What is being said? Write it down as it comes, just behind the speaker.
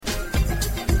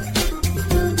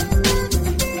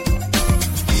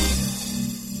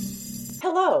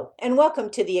and welcome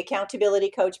to the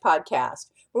Accountability Coach podcast,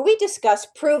 where we discuss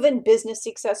proven business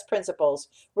success principles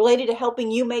related to helping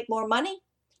you make more money,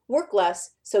 work less,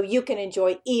 so you can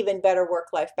enjoy even better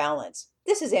work-life balance.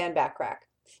 This is Ann Backrack.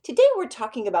 Today we're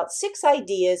talking about 6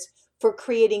 ideas for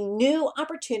creating new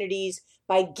opportunities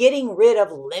by getting rid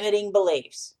of limiting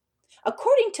beliefs.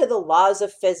 According to the laws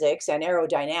of physics and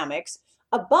aerodynamics,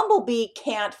 a bumblebee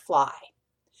can't fly.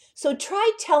 So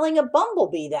try telling a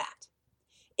bumblebee that.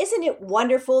 Isn't it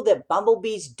wonderful that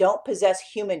bumblebees don't possess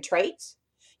human traits?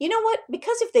 You know what?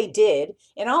 Because if they did,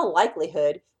 in all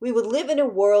likelihood, we would live in a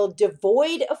world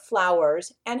devoid of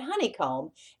flowers and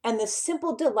honeycomb and the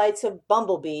simple delights of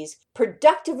bumblebees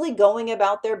productively going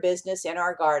about their business in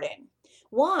our garden.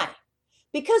 Why?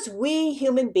 Because we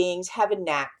human beings have a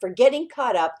knack for getting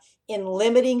caught up in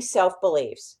limiting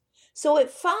self-beliefs. So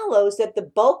it follows that the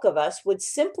bulk of us would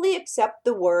simply accept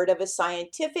the word of a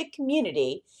scientific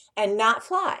community and not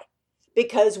fly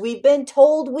because we've been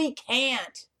told we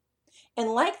can't. And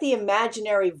like the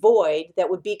imaginary void that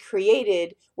would be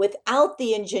created without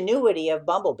the ingenuity of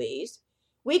bumblebees,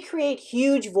 we create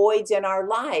huge voids in our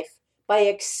life by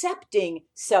accepting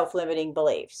self-limiting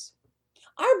beliefs.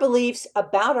 Our beliefs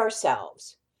about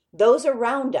ourselves, those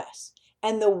around us,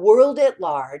 and the world at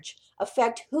large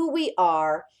affect who we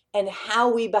are and how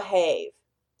we behave.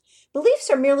 Beliefs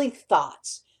are merely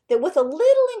thoughts that with a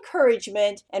little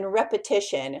encouragement and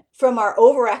repetition from our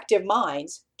overactive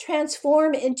minds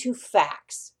transform into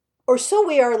facts, or so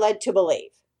we are led to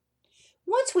believe.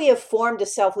 Once we have formed a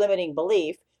self-limiting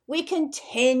belief, we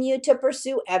continue to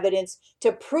pursue evidence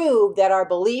to prove that our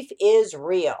belief is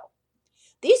real.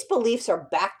 These beliefs are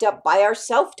backed up by our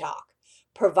self-talk,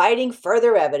 providing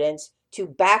further evidence to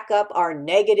back up our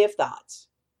negative thoughts.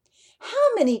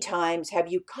 How many times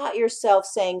have you caught yourself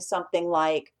saying something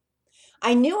like,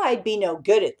 "I knew I'd be no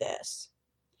good at this.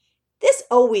 This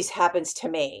always happens to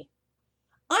me.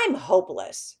 I'm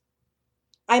hopeless.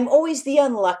 I'm always the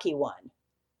unlucky one.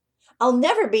 I'll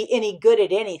never be any good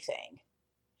at anything.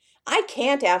 I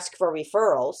can't ask for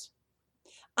referrals.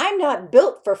 I'm not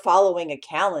built for following a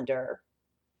calendar.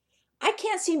 I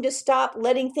can't seem to stop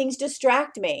letting things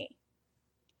distract me.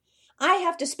 I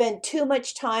have to spend too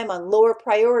much time on lower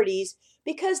priorities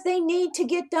because they need to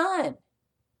get done."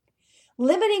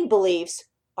 Limiting beliefs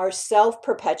are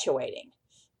self-perpetuating.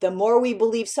 The more we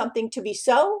believe something to be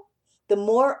so, the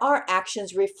more our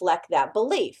actions reflect that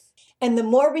belief, and the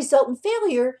more result in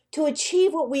failure to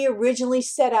achieve what we originally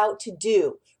set out to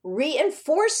do,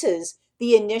 reinforces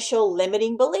the initial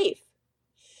limiting belief.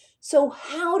 So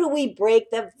how do we break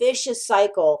the vicious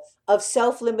cycle of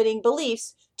self-limiting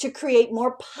beliefs to create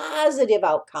more positive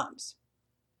outcomes?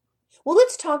 Well,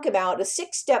 let's talk about a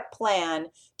 6-step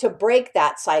plan to break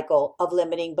that cycle of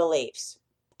limiting beliefs.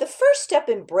 The first step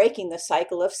in breaking the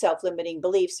cycle of self-limiting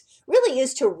beliefs really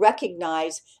is to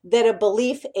recognize that a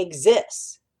belief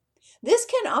exists. This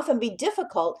can often be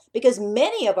difficult because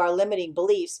many of our limiting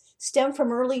beliefs stem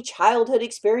from early childhood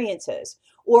experiences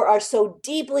or are so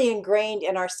deeply ingrained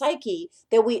in our psyche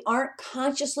that we aren't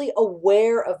consciously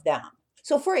aware of them.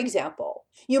 So for example,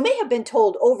 you may have been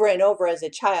told over and over as a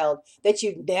child that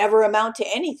you'd never amount to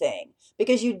anything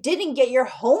because you didn't get your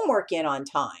homework in on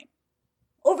time.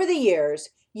 Over the years,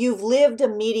 you've lived a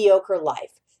mediocre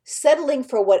life, settling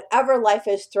for whatever life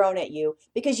has thrown at you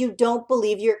because you don't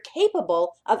believe you're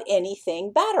capable of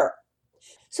anything better.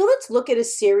 So let's look at a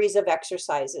series of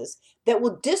exercises that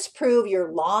will disprove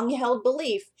your long-held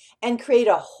belief and create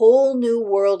a whole new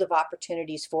world of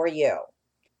opportunities for you.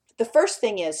 The first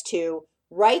thing is to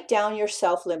write down your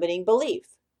self-limiting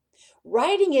belief.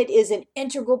 Writing it is an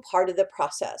integral part of the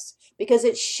process because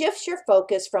it shifts your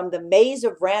focus from the maze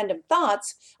of random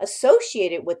thoughts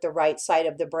associated with the right side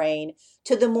of the brain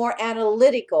to the more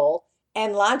analytical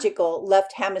and logical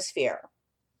left hemisphere.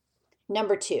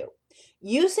 Number 2,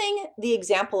 using the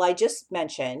example I just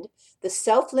mentioned, the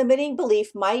self-limiting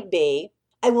belief might be,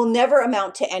 "I will never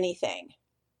amount to anything."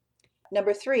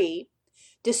 Number 3,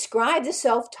 describe the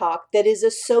self-talk that is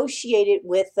associated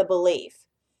with the belief.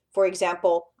 For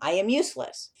example, "I am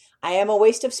useless. I am a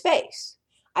waste of space.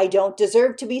 I don't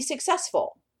deserve to be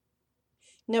successful."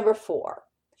 Number 4,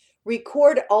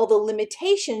 record all the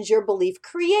limitations your belief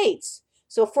creates.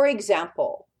 So for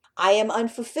example, "I am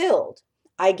unfulfilled.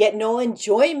 I get no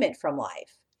enjoyment from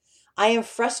life. I am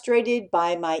frustrated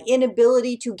by my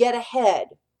inability to get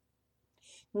ahead."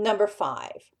 Number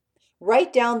 5,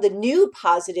 write down the new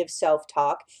positive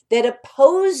self-talk that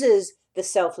opposes the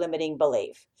self-limiting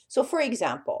belief. So for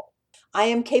example, "I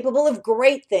am capable of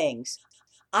great things.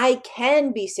 I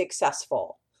can be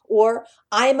successful," or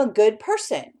 "I am a good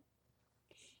person."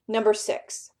 Number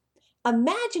 6,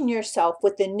 Imagine yourself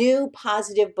with the new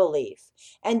positive belief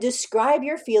and describe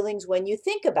your feelings when you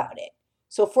think about it.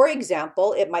 So, for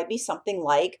example, it might be something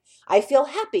like, I feel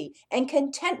happy and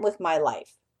content with my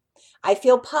life. I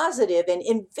feel positive and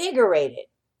invigorated.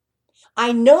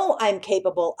 I know I'm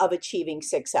capable of achieving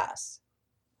success.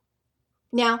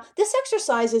 Now, this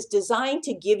exercise is designed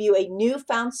to give you a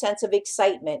newfound sense of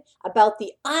excitement about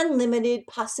the unlimited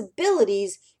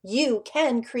possibilities you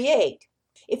can create.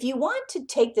 If you want to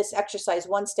take this exercise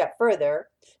one step further,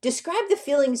 describe the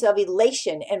feelings of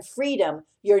elation and freedom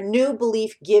your new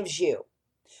belief gives you.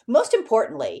 Most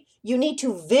importantly, you need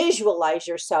to visualize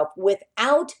yourself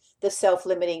without the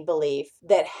self-limiting belief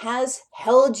that has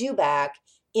held you back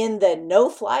in the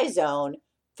no-fly zone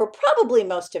for probably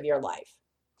most of your life.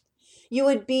 You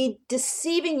would be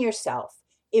deceiving yourself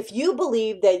if you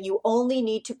believe that you only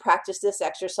need to practice this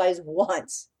exercise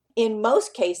once. In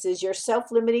most cases, your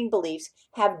self-limiting beliefs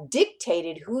have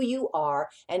dictated who you are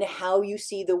and how you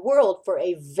see the world for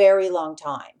a very long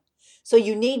time. So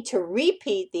you need to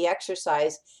repeat the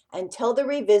exercise until the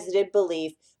revisited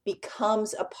belief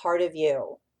becomes a part of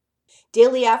you.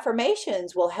 Daily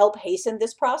affirmations will help hasten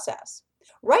this process.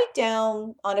 Write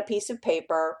down on a piece of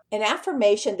paper an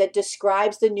affirmation that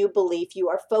describes the new belief you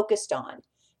are focused on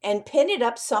and pin it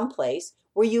up someplace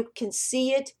where you can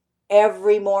see it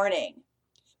every morning.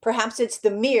 Perhaps it's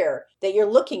the mirror that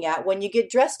you're looking at when you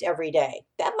get dressed every day.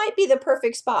 That might be the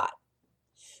perfect spot.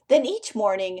 Then each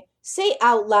morning, say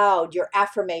out loud your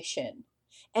affirmation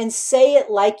and say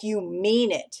it like you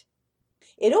mean it.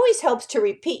 It always helps to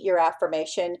repeat your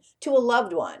affirmation to a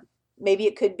loved one. Maybe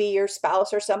it could be your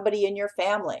spouse or somebody in your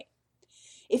family.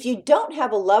 If you don't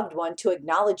have a loved one to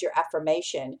acknowledge your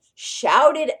affirmation,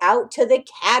 shout it out to the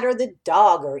cat or the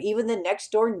dog or even the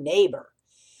next door neighbor.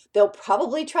 They'll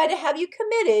probably try to have you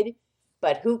committed,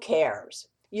 but who cares?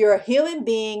 You're a human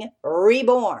being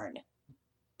reborn.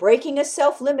 Breaking a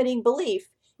self-limiting belief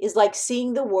is like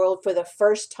seeing the world for the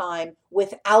first time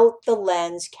without the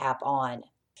lens cap on.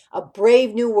 A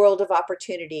brave new world of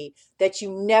opportunity that you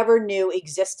never knew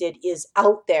existed is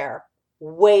out there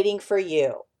waiting for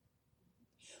you.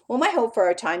 Well, my hope for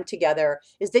our time together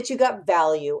is that you got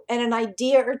value and an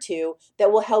idea or two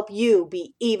that will help you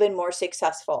be even more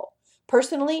successful,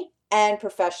 personally and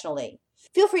professionally.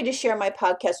 Feel free to share my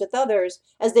podcast with others,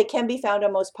 as they can be found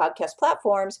on most podcast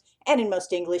platforms and in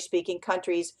most English-speaking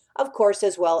countries, of course,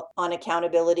 as well on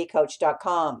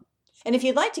accountabilitycoach.com. And if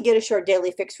you'd like to get a short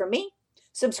daily fix from me,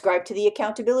 subscribe to the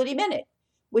Accountability Minute,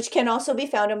 which can also be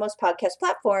found on most podcast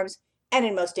platforms and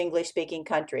in most English-speaking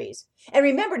countries. And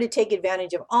remember to take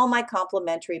advantage of all my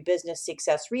complimentary business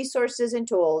success resources and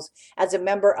tools as a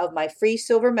member of my free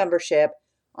silver membership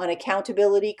on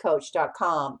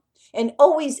accountabilitycoach.com. And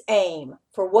always aim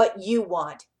for what you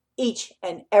want each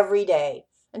and every day.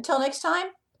 Until next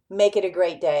time, make it a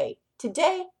great day,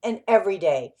 today and every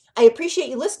day. I appreciate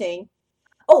you listening.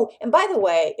 Oh, and by the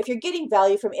way, if you're getting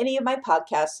value from any of my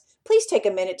podcasts, please take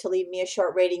a minute to leave me a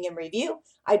short rating and review.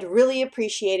 I'd really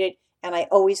appreciate it, and I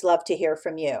always love to hear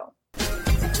from you.